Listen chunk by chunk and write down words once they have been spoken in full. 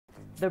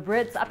The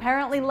Brits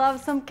apparently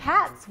love some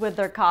cats with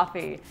their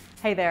coffee.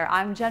 Hey there,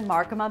 I'm Jen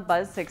Markham on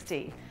Buzz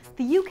 60.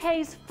 The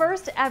UK's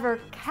first ever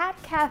cat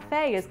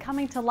cafe is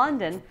coming to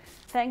London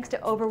thanks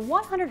to over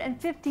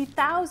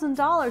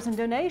 $150,000 in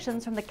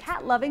donations from the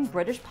cat-loving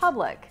British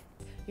public.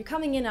 You're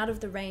coming in out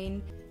of the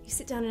rain, you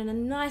sit down in a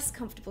nice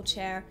comfortable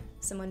chair,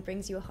 someone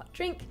brings you a hot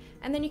drink,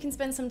 and then you can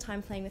spend some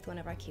time playing with one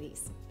of our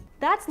kitties.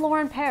 That's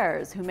Lauren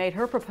Pears, who made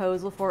her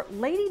proposal for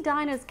Lady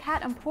Dinah's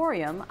Cat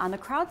Emporium on the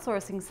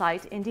crowdsourcing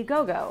site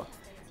Indiegogo.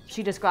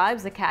 She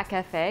describes the cat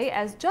cafe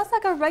as just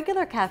like a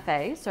regular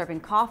cafe, serving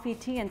coffee,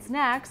 tea, and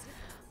snacks,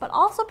 but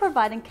also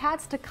providing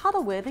cats to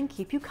cuddle with and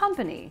keep you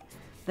company.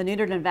 The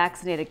neutered and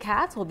vaccinated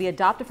cats will be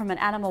adopted from an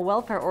animal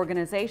welfare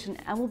organization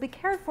and will be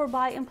cared for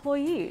by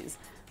employees.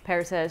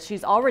 Pear says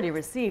she's already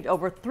received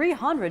over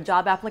 300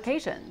 job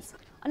applications.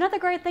 Another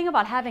great thing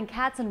about having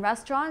cats in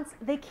restaurants,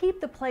 they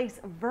keep the place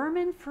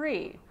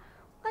vermin-free.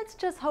 Let's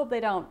just hope they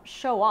don't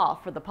show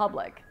off for the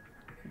public.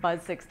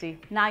 Buzz 60.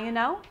 Now you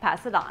know,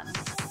 pass it on.